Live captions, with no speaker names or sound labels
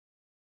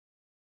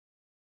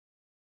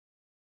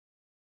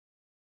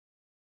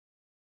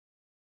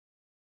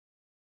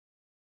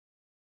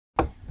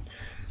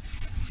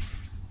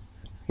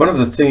One of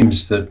the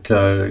themes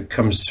that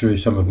comes through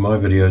some of my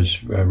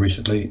videos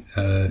recently,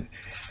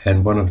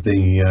 and one of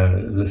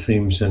the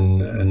themes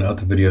in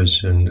other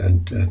videos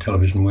and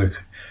television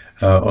work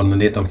on the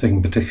net, I'm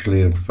thinking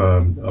particularly of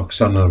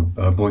Oksana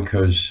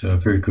Boyko's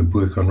very good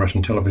work on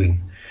Russian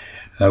television,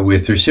 where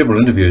through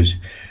several interviews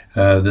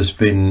there's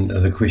been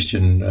the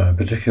question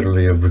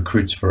particularly of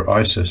recruits for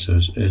ISIS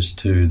as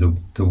to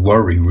the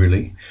worry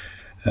really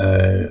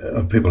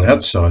of people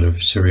outside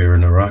of Syria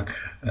and Iraq,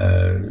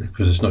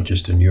 because it's not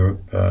just in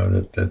Europe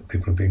that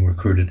people are being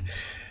recruited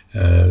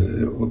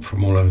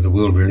from all over the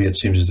world. Really, it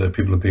seems as though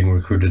people are being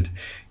recruited,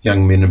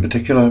 young men in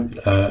particular,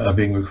 are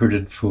being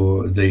recruited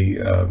for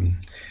the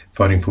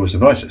fighting force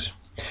of ISIS.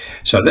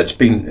 So that's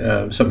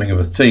been something of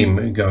a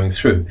theme going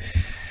through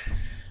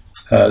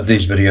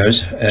these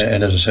videos,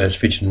 and as I say, it's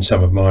featured in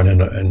some of mine,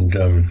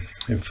 and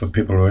for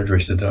people who are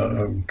interested,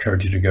 I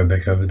encourage you to go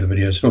back over the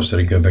videos and also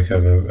to go back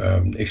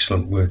over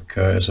excellent work,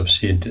 as I've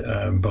said,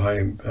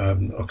 by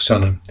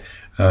Oksana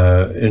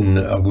in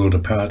A World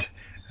Apart,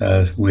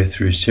 where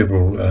through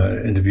several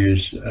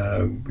interviews,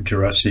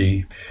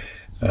 Gerasi,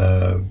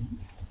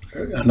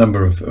 a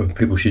number of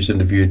people she's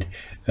interviewed,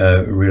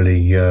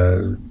 really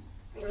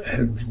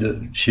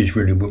she's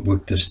really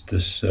worked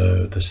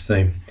this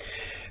theme,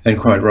 and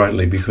quite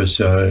rightly, because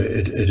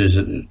it is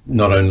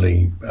not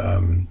only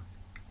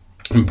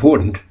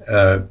important,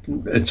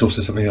 it's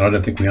also something that I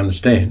don't think we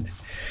understand.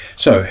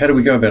 So how do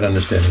we go about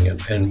understanding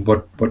it, and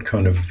what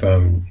kind of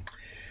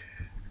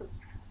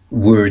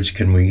words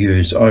can we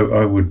use?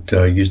 I would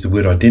use the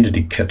word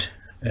identity kit,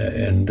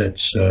 and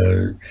that's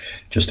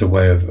just a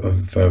way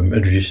of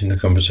introducing the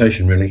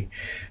conversation really.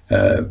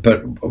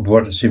 But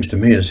what it seems to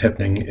me is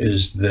happening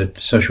is that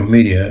social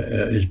media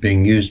is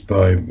being used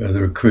by the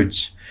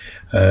recruits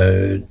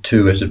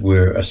to, as it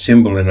were,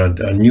 assemble in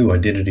a new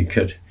identity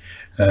kit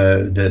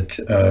that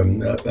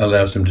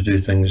allows them to do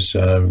things,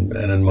 and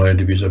in my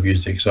interviews I've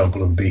used the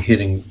example of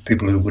beheading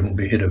people who wouldn't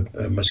behead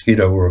a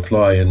mosquito or a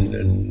fly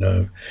in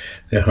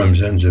their home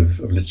zones of,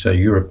 let's say,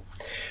 Europe,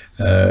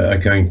 are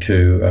going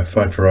to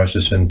fight for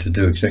ISIS, and to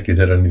do exactly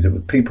that, only that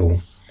with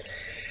people.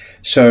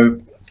 So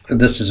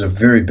this is a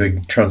very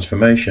big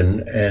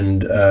transformation,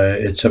 and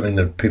it's something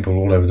that people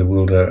all over the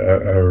world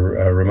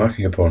are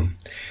remarking upon.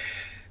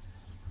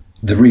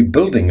 The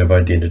rebuilding of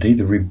identity,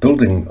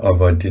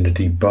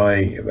 by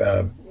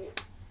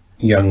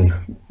young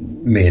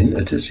men,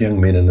 it is young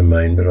men in the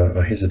main, but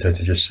I hesitate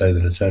to just say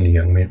that it's only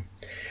young men,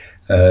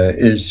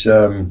 is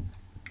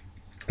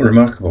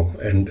remarkable.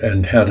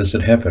 And how does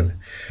it happen?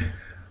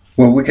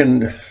 Well, we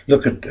can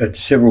look at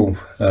several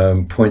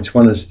points.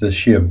 One is the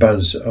sheer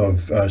buzz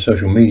of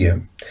social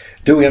media.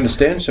 Do we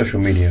understand social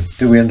media?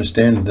 Do we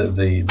understand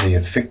the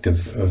effect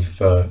of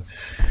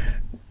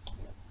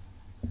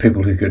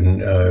people who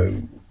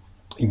can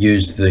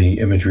use the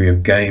imagery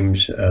of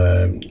games,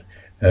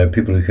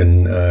 people who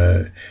can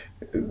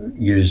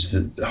use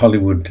the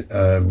Hollywood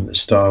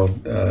style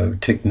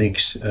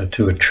techniques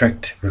to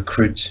attract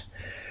recruits?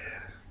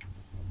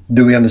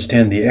 Do we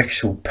understand the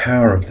actual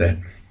power of that?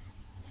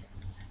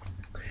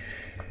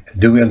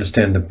 Do we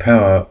understand the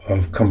power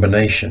of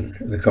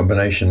the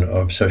combination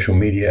of social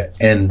media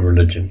and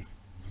religion?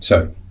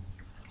 So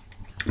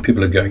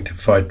people are going to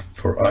fight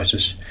for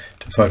ISIS,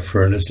 to fight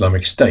for an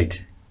Islamic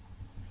State.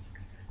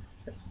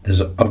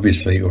 There's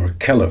obviously, or a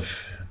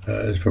caliph,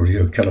 it's probably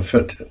a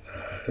caliphate,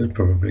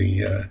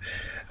 probably a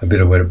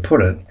better way to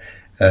put it.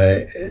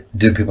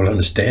 Do people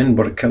understand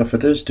what a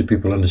caliphate is? Do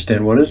people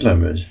understand what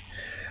Islam is?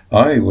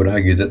 I would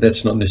argue that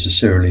that's not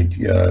necessarily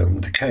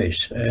the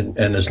case, and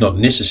it's not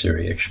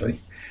necessary actually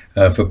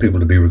for people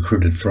to be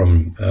recruited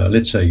from,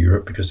 let's say,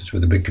 Europe, because that's where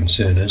the big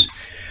concern is.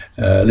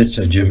 Let's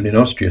say Germany and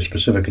Austria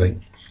specifically,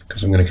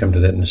 because I'm going to come to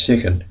that in a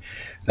second.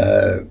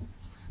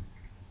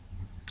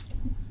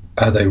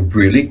 Are they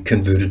really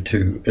converted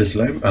to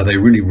Islam? Are they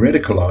really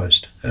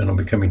radicalized? And I'll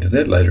be coming to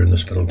that later in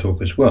this little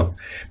talk as well,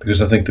 because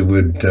I think the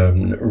word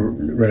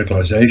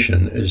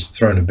radicalization is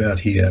thrown about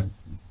here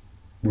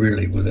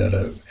really without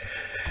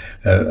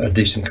a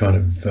decent kind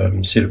of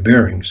set of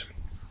bearings.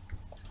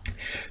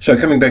 So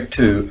coming back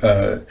to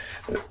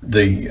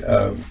the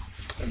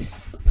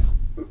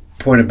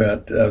point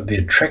about the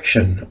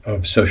attraction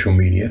of social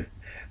media,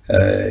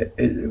 I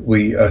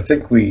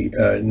think we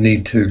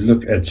need to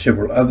look at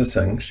several other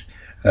things,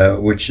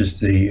 which is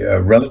the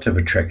relative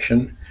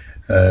attraction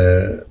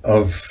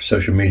of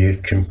social media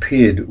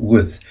compared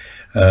with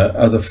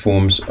other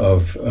forms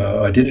of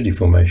identity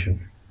formation.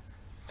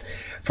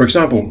 For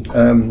example,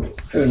 in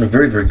a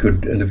very, very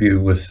good interview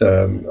with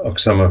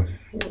Oksana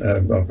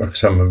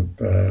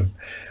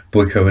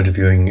Boyko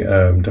interviewing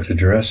Dr.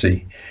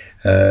 Gerasi,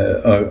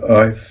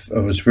 I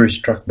was very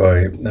struck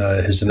by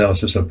his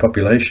analysis of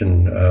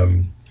population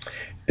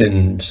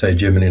in, say,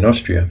 Germany and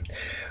Austria,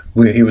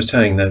 where he was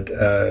saying that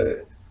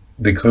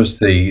because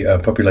the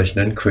population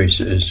increase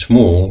is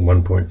small,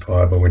 1.5,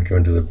 I won't go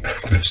into the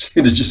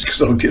percentages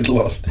because I'll get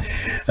lost,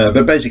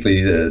 but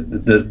basically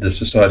the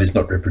society is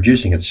not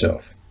reproducing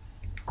itself.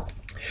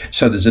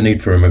 So there's a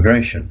need for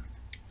immigration.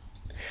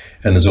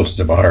 And there's all sorts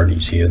of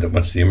ironies here, that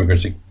once the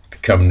immigrants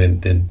come, then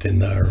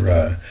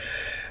they're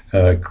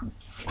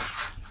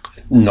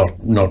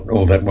not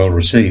all that well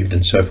received,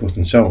 and so forth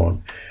and so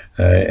on.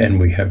 And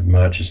we have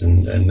marches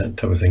and that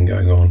type of thing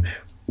going on,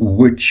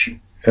 which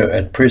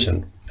at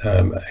present,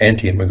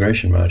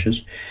 anti-immigration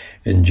marches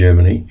in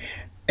Germany.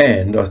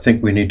 And I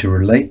think we need to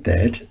relate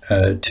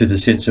that to the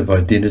sense of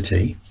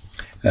identity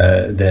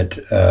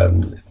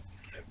that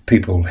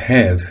people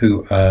have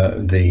who are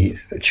the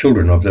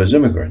children of those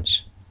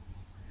immigrants.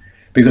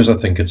 Because I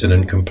think it's an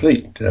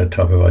incomplete type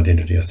of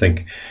identity. I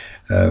think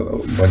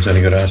one's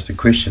only got to ask the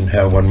question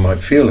how one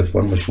might feel if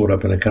one was brought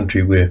up in a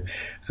country where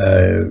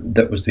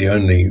that was the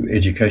only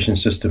education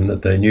system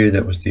that they knew,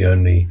 that was the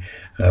only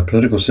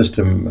political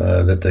system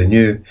that they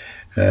knew,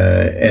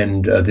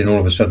 and then all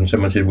of a sudden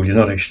someone said, well, you're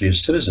not actually a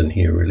citizen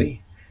here,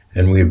 really,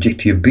 and we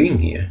object to you being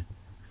here.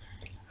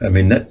 I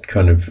mean, that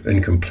kind of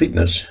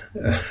incompleteness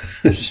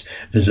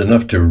is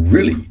enough to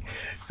really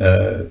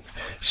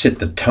set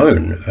the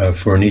tone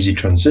for an easy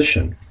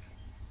transition.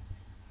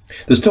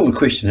 There's still the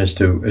question as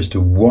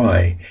to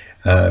why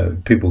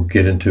people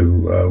get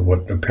into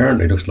what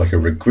apparently looks like a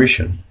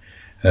regression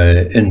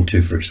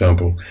into, for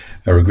example,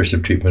 a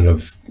regressive treatment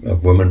of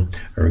women,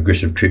 a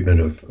regressive treatment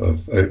of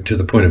to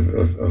the point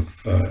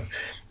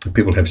of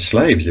people have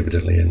slaves,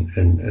 evidently,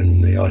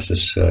 in the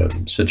ISIS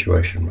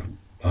situation.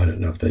 I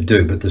don't know if they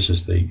do, but this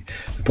is the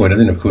point.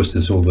 And then, of course,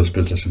 there's all this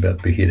business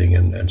about beheading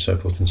and so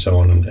forth and so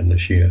on, and the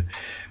sheer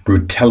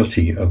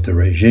brutality of the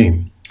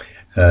regime.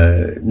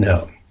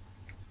 Now,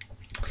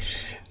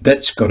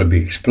 that's got to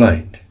be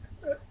explained,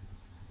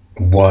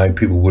 why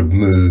people would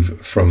move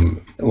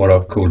from what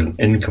I've called an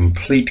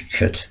incomplete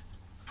kit,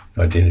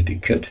 identity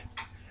kit,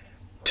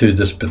 to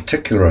this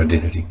particular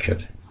identity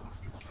kit.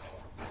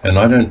 And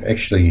I don't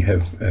actually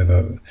have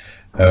a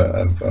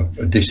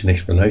decent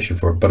explanation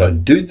for it, but I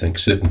do think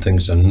certain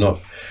things are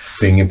not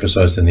being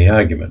emphasized in the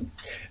argument.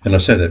 And I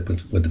say that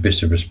with the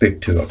best of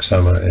respect to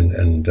Oksana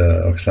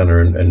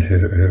and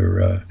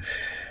her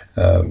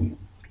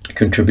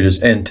contributors,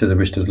 and to the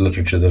rest of the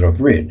literature that I've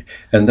read.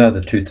 And they're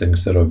the two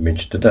things that I've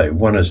mentioned today.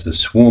 One is the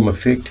swarm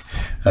effect,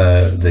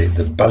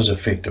 the buzz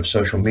effect of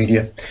social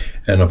media,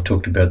 and I've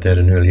talked about that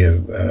in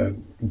earlier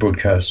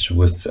broadcasts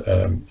with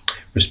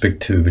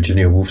respect to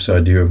Virginia Woolf's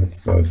idea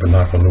of the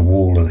mark on the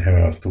wall and how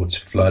our thoughts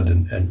flood,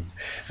 and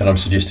I'm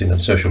suggesting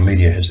that social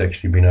media has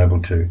actually been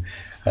able to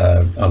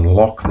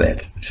unlock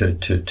that,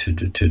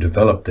 to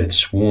develop that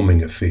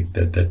swarming effect,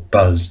 that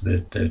buzz,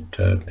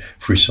 that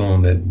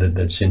frisson,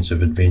 that sense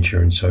of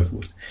adventure and so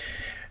forth.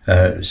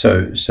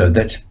 So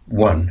that's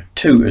one.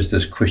 Two is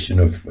this question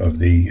of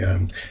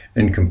the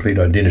incomplete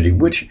identity,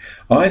 which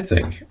I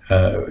think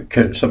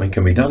something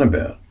can be done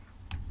about.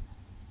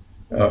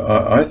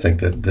 I think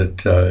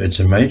that it's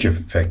a major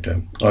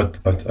factor. I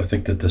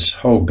think that this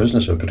whole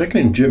business of,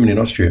 particularly in Germany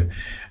and Austria,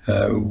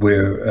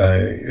 where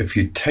if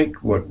you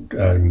take what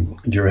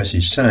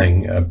Gerassi's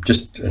saying,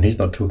 and he's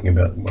not talking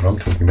about what I'm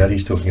talking about,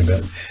 he's talking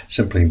about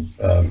simply,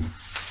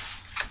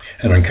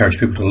 and I encourage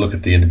people to look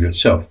at the interview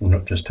itself,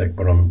 not just take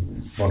what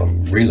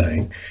I'm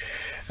relaying,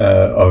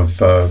 of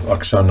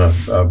Oksana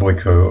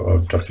Boyko,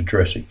 of Dr.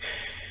 Gerassi.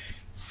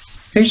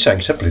 He's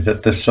saying simply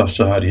that the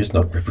society is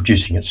not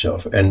reproducing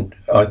itself. And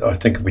I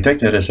think if we take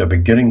that as a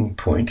beginning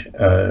point,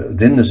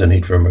 then there's a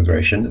need for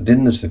immigration.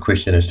 Then there's the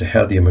question as to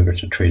how the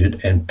immigrants are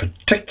treated, and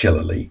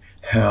particularly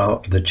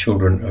how the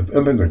children of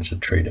immigrants are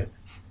treated.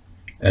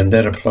 And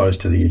that applies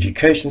to the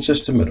education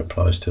system, it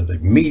applies to the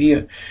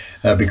media,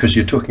 because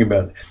you're talking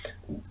about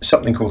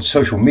something called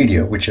social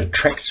media, which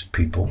attracts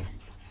people,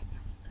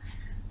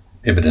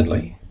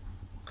 evidently.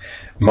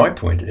 My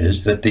point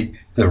is that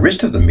the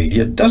rest of the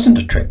media doesn't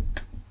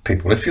attract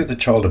people. If you're the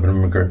child of an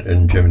immigrant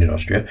in Germany and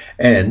Austria,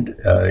 and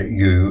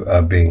you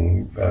are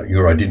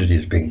your identity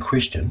is being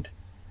questioned,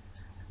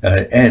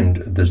 and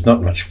there's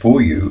not much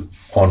for you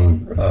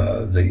on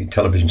the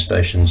television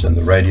stations and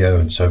the radio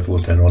and so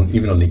forth, and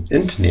even on the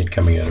internet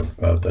coming out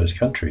of those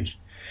countries,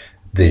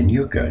 then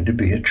you're going to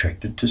be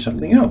attracted to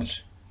something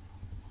else.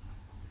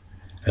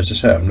 As I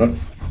say, I'm not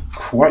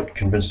quite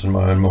convinced in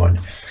my own mind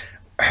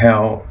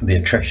how the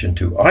attraction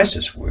to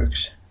ISIS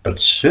works, but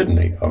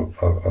certainly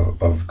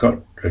I've got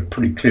it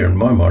pretty clear in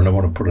my mind, I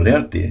want to put it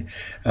out there,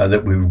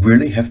 that we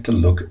really have to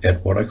look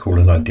at what I call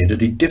an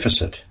identity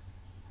deficit.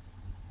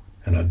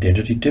 An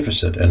identity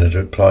deficit, and it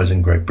applies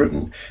in Great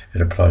Britain,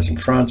 it applies in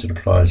France, it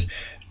applies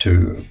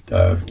to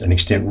an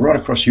extent right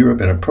across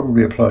Europe, and it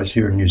probably applies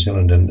here in New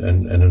Zealand and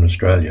in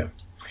Australia.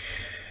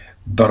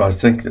 But I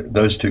think that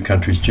those two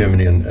countries,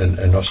 Germany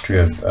and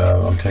Austria,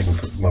 I'm taking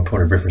for my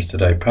point of reference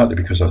today, partly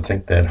because I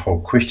think that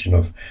whole question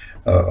of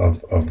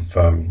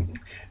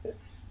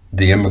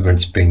the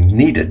immigrants being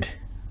needed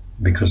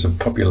because of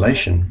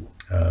population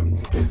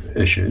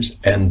issues,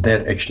 and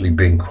that actually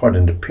being quite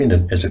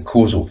independent as a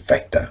causal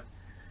factor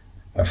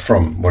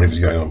from whatever's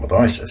going on with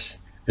ISIS,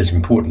 is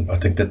important. I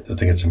think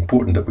it's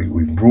important that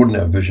we broaden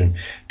our vision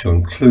to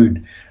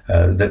include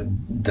that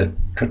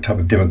type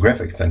of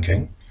demographic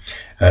thinking,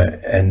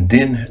 and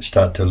then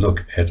start to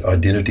look at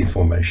identity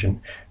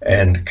formation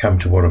and come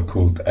to what I've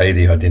called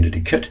the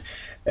identity kit,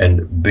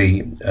 and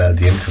B,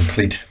 the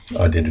incomplete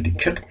identity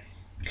kit,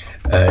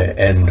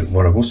 and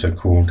what I've also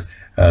called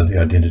the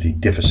identity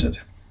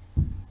deficit.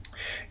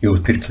 Here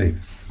with Peter Cleve.